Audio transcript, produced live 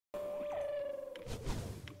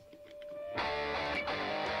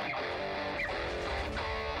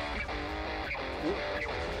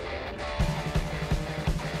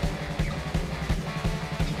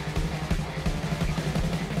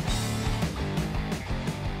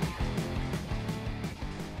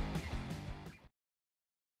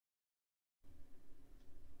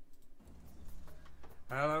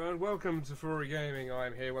and welcome to Ferrari Gaming.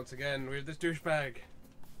 I'm here once again with this douchebag.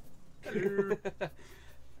 Hello.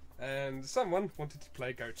 And someone wanted to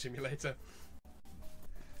play Goat Simulator.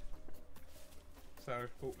 So,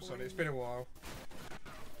 oh, sorry, it's been a while.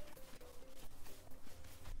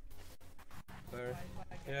 So,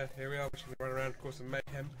 yeah, here we are, just going to run around, cause some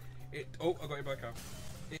mayhem. Oh, I got hit by a car.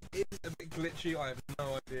 It is a bit glitchy, I have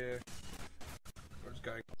no idea what's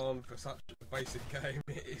going on for such a basic game.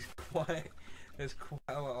 It is there's quite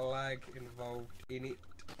a lot of lag involved in it.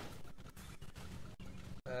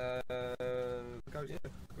 Yeah,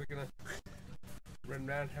 we're gonna run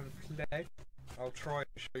around, have a play. I'll try and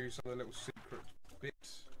show you some of the little secret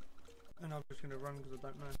bits. And I'm just gonna run because I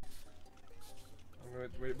don't know.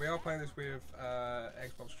 We are playing this with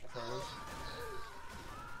Xbox controllers.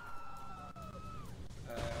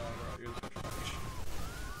 Right, you're in the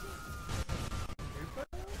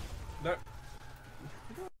no.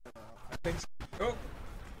 I think so. Oh!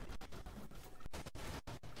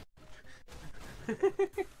 Okay,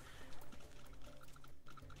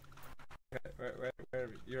 where are you?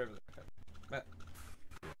 You're over there. Okay. Matt.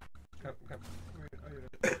 Come.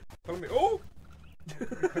 Follow me. Oh!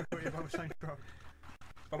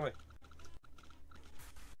 Follow me.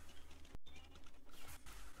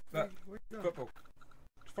 That football.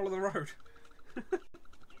 Just follow the road.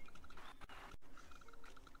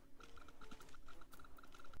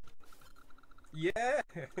 Yeah!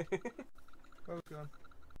 Well gone.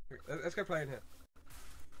 Let's go play in here.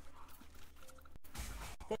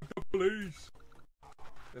 Fuck the police!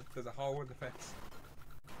 There's a hole in the fence.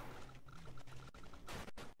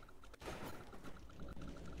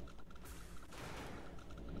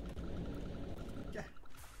 Yeah.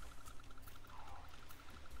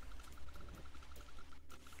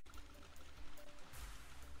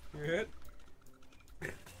 Good.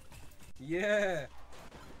 Yeah!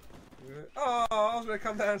 Oh, I was going to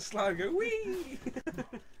come down slow and go wee.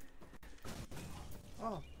 Oh.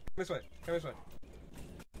 Come this way. Come this way.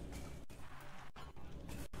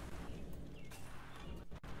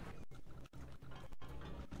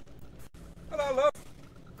 Hello, love.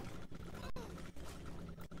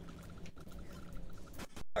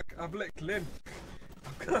 Fuck, I've licked Lynn.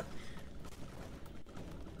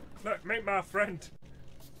 Look, meet my friend.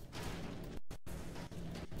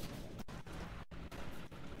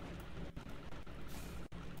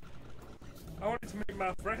 I wanted to meet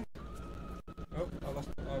my friend. Oh, I lost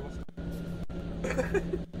it. Oh.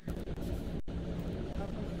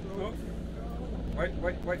 Wait,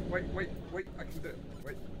 I can do it.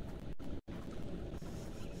 Wait.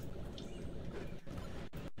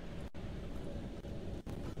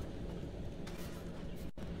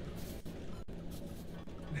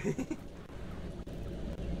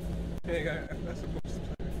 Here you go, that's a boost.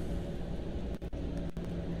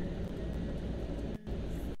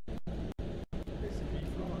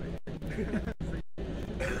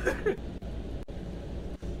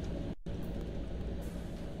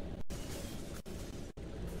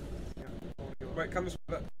 Wait, come this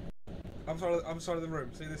way. Other side of the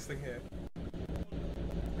room. See this thing here?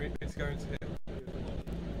 We need to go into here.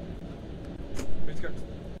 We need to go.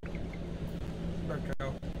 Okay,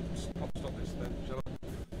 I'll stop this then, shall I?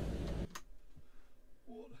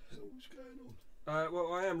 What the hell's going on? Well,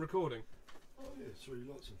 I am recording. Oh yeah, it's really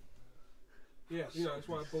lots of. Yeah, you know, that's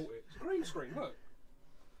why I bought it. It's a green screen, look.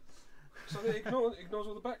 So it ignores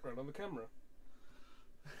all the background on the camera.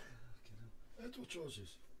 How do I charge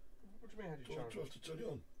this? What do you mean, how do you charge Do I have to turn it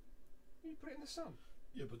on? You put it in the sun.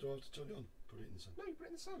 Yeah, but do I have to turn it on? Put it in the sun. No, you put it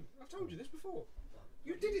in the sun. I've told you this before.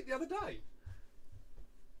 You did it the other day.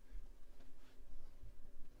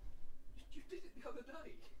 You did it the other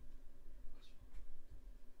day.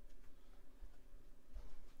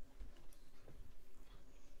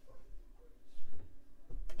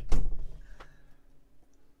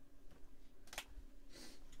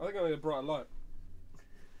 I think I need a brighter light.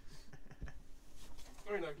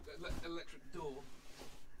 Oh no, electric door.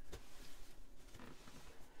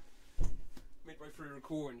 Midway through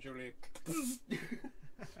recording, surely.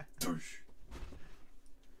 Douche.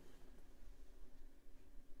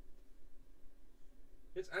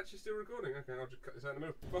 It's actually still recording. Okay, I'll just cut this out in the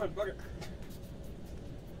middle. Fine, plug it.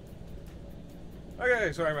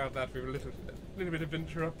 Okay, sorry about that. We have a little bit of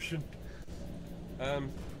interruption. Where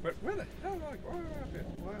the hell am I? Why am I up here?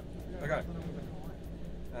 What? Okay.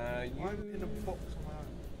 I'm in a box on my own.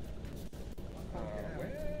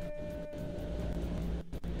 Where?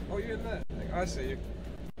 Oh, you're in there. I see you.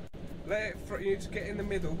 You need to get in the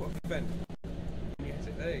middle of the vent. Get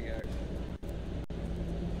it. There you go.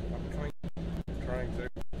 I'm coming. Trying to.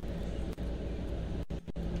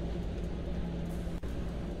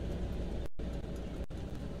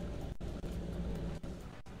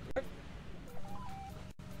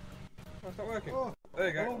 That's not working. Oh, There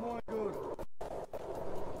you go. oh my god. I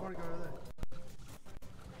want to go over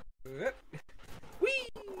there. Yep. Whee!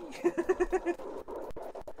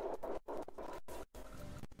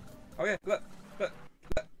 Oh yeah, look,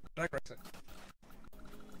 drag race it.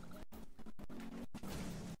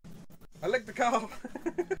 I licked the car!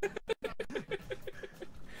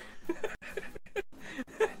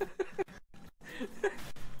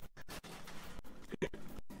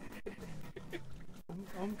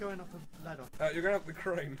 I'm going up a ladder. You're going up the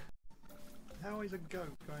crane. How is a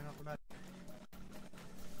goat going up a ladder?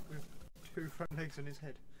 With 2 front legs on his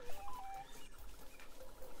head.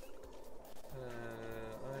 I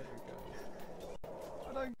am going.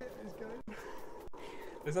 I don't get this game.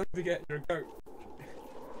 There's nothing to get, you're a goat.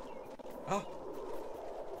 Ah!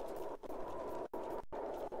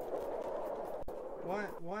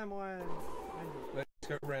 Why am I... Let's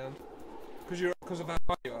go round. Because of how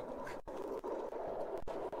high you are.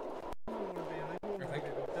 I don't want to be an angel. I want to be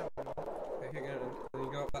a devil. Okay, keep going, and then you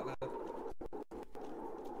go up that ladder.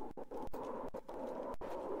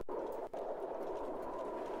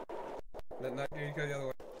 No, you go the other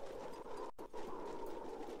way.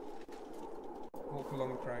 Walk along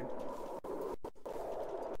the crane.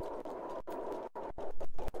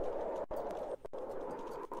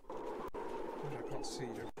 I can't see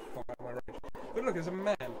you. Far out of my range. But look, there's a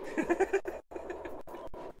man.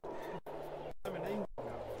 I'm an angel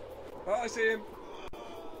now. Oh, I see him.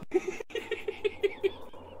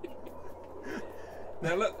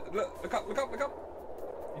 Now look up.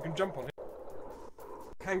 You can jump on him.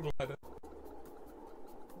 Hang glider.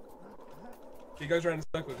 He goes around in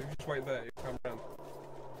circles. If you just wait there, he'll come around.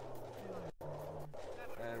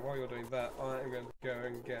 And while you're doing that, I am going to go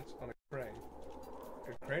and get on a crane.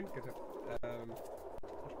 Good crane. Get a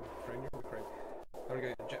crane. You're on the crane. I'm going to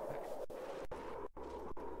get a jetpack.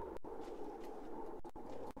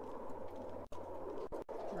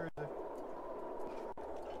 Where is it?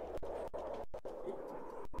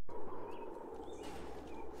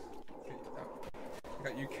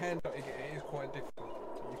 Okay, you can do it. It is quite difficult.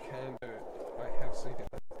 You can do it. I have seen it.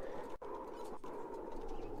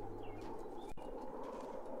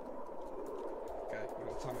 Okay, we've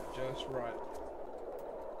got to time it just right.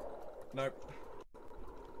 Nope.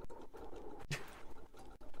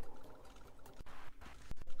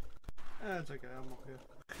 It's okay, I'm up here.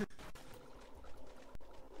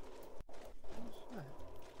 What's that?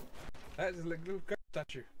 That is a little ghost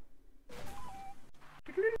statue.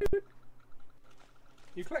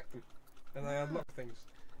 You collect them, and they unlock things.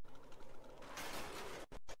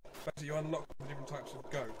 Basically, you unlock the different types of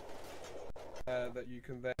goat that you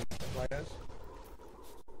can then play as.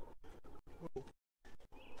 Whoa.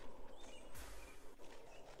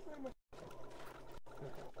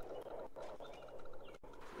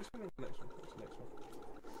 This one or the next one? What's the next one?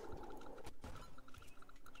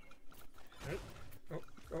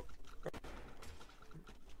 Oh.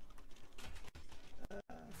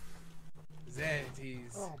 There it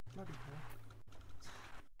is. Oh, bloody hell.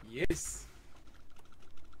 Yes.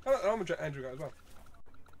 Oh, I'm a Andrew guy as well.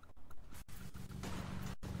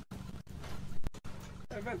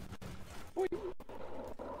 Event. Boing.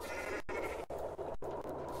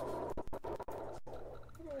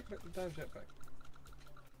 How do I collect the damn jetpack?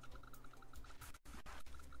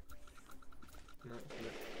 No, it's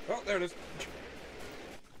not. Oh, there it is.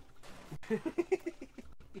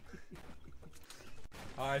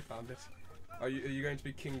 I found it. Are you going to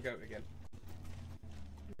be King Goat again?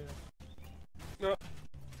 Yeah. No.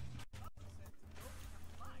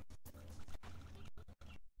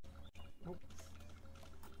 Oh.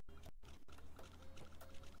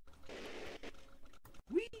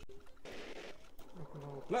 Whee!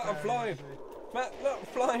 Look, Look, I'm flying! Matt, look, I'm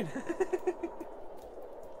flying!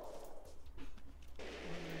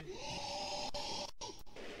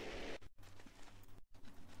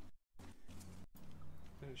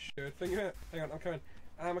 Sure thing. Hang on, I'm coming.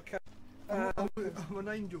 I'm a cat. I'm an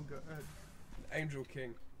angel Angel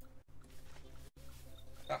King.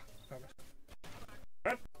 Ah, found it.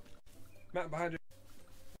 Run! Matt, behind you.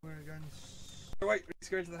 We're going. Oh, wait, let's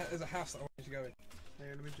go into the. There's a house that I want you to go in.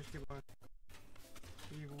 Hey, let me just get my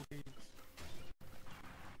evil deeds.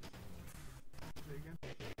 There you go.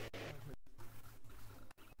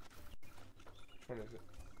 Which one is it?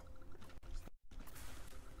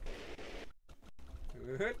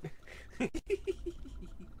 Good.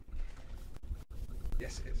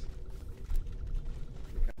 Yes, it is.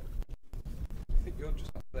 Okay. I think you're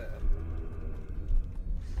just up there.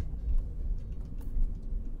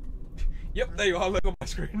 Yep, there you are. Look on my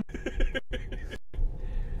screen.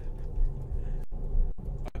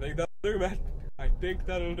 I think that'll do, man. I think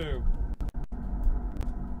that'll do.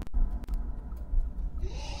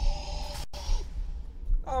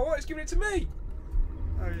 it's giving it to me!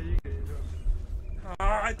 Oh yeah, you get it as well.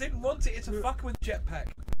 Ah, I didn't want it. It's a fucker with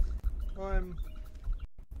jetpack. I'm.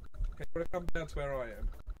 Okay, I'm gonna come down to where I am.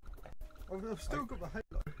 I've still got the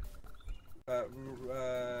halo.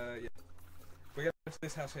 Yeah. We're going to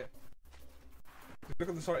this house here. If you look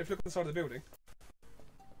on the side, of the building,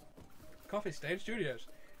 Coffee Stage Studios.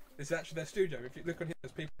 This is actually their studio. If you look on here,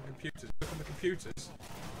 there's people on computers. Look on the computers.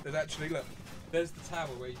 There's actually there's the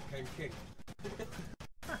tower where you became king.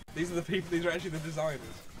 These are the people. These are actually the designers.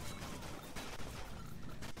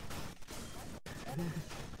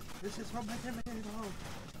 This is what making me involved.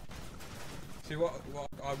 See what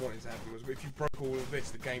I wanted to happen was if you broke all of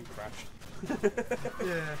this, the game crashed.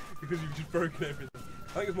 Yeah. Because you've just broken everything. I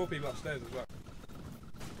think there's more people upstairs as well.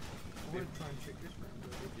 I want to try and check this round.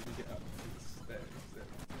 If you can get up, it's there.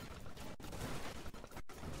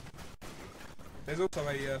 There's also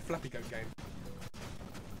a Flappy Goat game.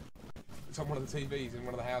 It's on one of the TVs in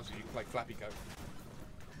one of the houses. You can play Flappy Goat.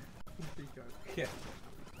 Flappy Goat. Yeah.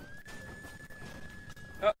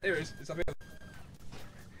 Oh, there it is. It's up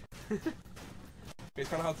here. It's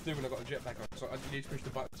kind of hard to do when I've got a jetpack on, so you need to push the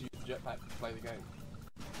button to use the jetpack to play the game.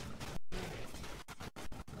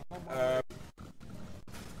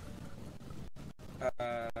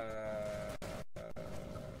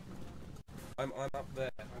 I'm up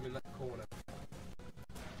there. I'm in that corner.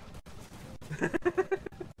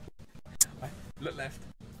 Look left.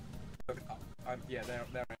 Look up. Yeah, there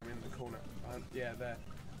I am in the corner. Yeah, there.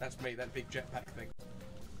 That's me. That big jetpack thing.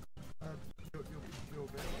 Your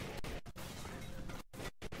bit.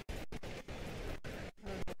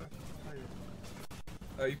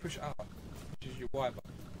 You push it up, which is your Y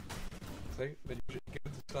button. See? Then you push it, get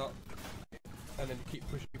it to start, and then you keep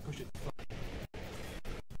pushing, you push it to fly.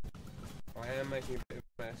 I am making a bit of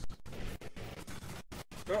a mess.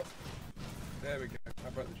 Oh! There we go. I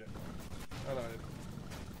broke the jet. Oh no, I didn't.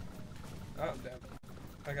 Oh,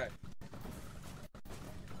 damn. Okay.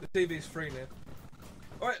 The TV's free now.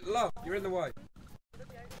 Alright, love, you're in the way.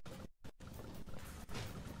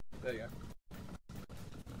 There you go.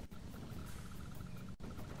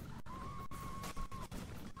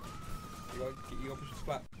 You gotta push the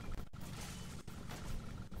splat.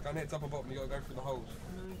 Can't hit top or bottom, you gotta go through the holes.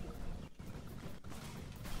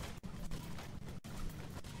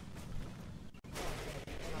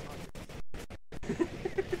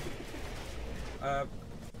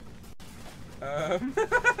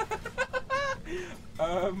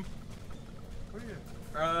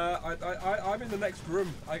 I'm in the next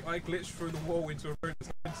room. I glitched through the wall into a room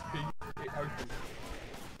that's meant to be open.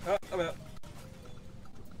 I'm out.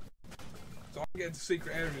 So I can get into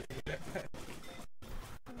secret areas with the jetpack.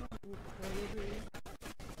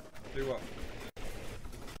 Do what?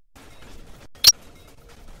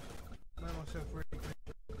 Made myself really green.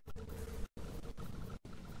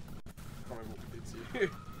 I can't remember what we did to you.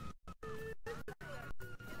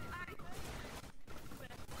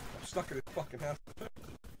 I'm stuck in this fucking house.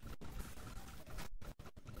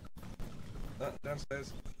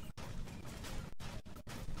 Downstairs.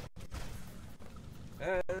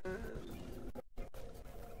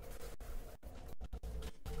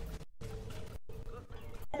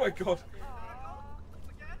 Oh my god!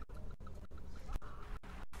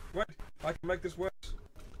 Wait, I can make this worse.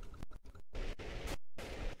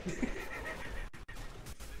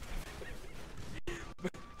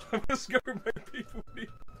 I must go and make people need.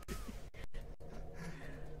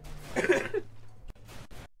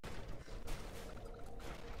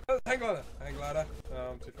 Oh, hang glider! Hang glider.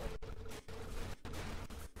 Oh, I'm too far.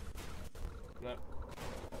 No.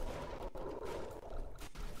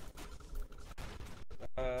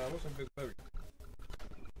 What's on visibility?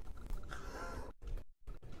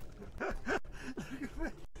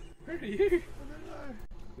 Where are you? I don't know.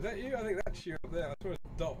 Is that you? I think that's you up there. I saw a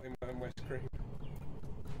dot in my screen.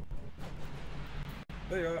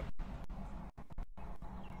 There you are.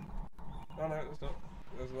 Oh no, it's not.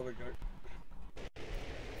 There's another goat.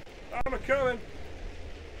 I'm coming!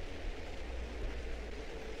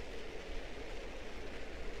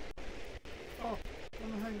 Oh,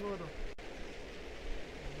 on the hang glider.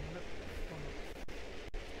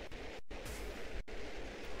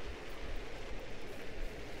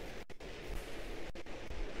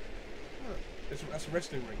 That's a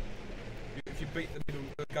wrestling ring. If you beat the middle,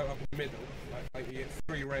 go up in the middle, like you get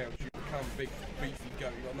 3 rounds, you become big, beefy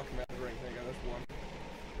goat. You gotta knock him out of the ring. There you go, that's one.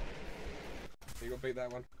 You gotta beat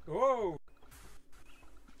that one. Whoa!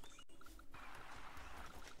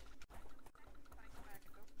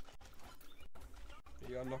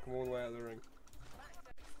 You gotta knock him all the way out of the ring.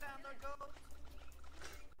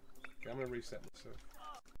 Okay, I'm gonna reset myself.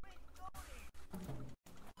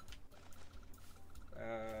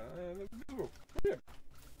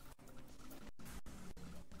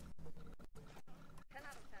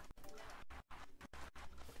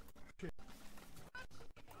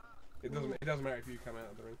 doesn't matter if you come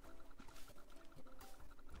out of the ring.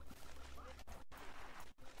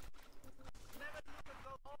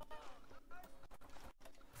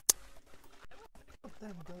 God damn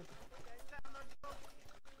go.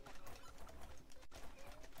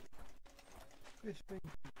 This thing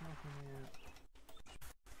is knocking me out.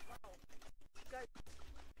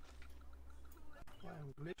 I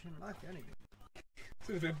am glitching like anything. It's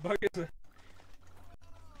a bit bug, isn't it?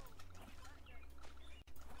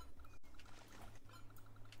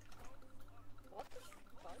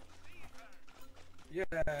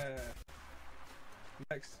 Yeah.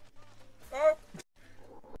 Next. Oh!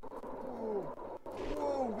 Whoa!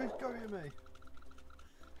 Whoa! This go at me!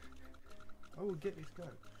 I will get this go.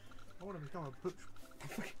 I want to become a butch.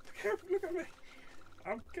 Look at me!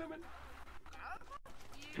 I'm coming!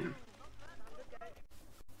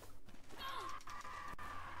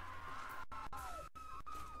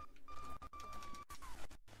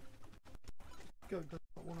 Go does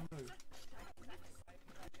not want to move.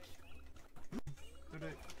 Did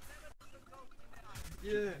it?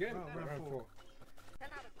 Yeah, Again? well, round 4.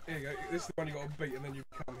 Here you go, this is the one you got to beat and then you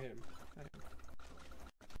become him.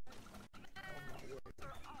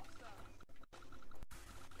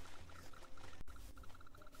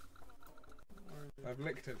 I've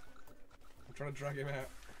licked him. I'm trying to drag him out.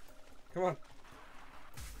 Come on.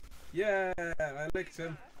 Yeah, I licked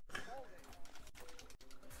him.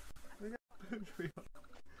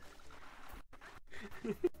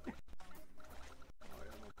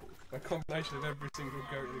 A combination of every single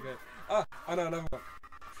goat in the game. Ah, I know another one.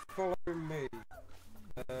 Follow me.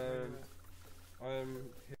 I'm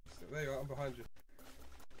here. There you are, I'm behind you.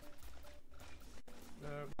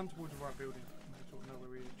 Run towards the right building. I sort of know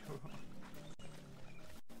where we go.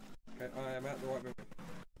 Okay, I am at the right building.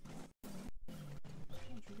 Why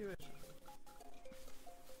don't you give it?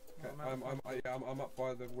 Okay, I'm up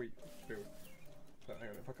by the wheat field. So hang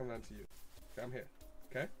on, if I come down to you. Okay, I'm here.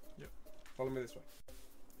 Okay? Yep. Follow me this way.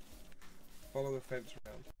 Follow the fence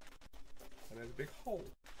round. And there's a big hole.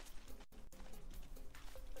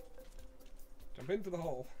 Jump into the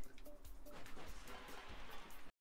hole.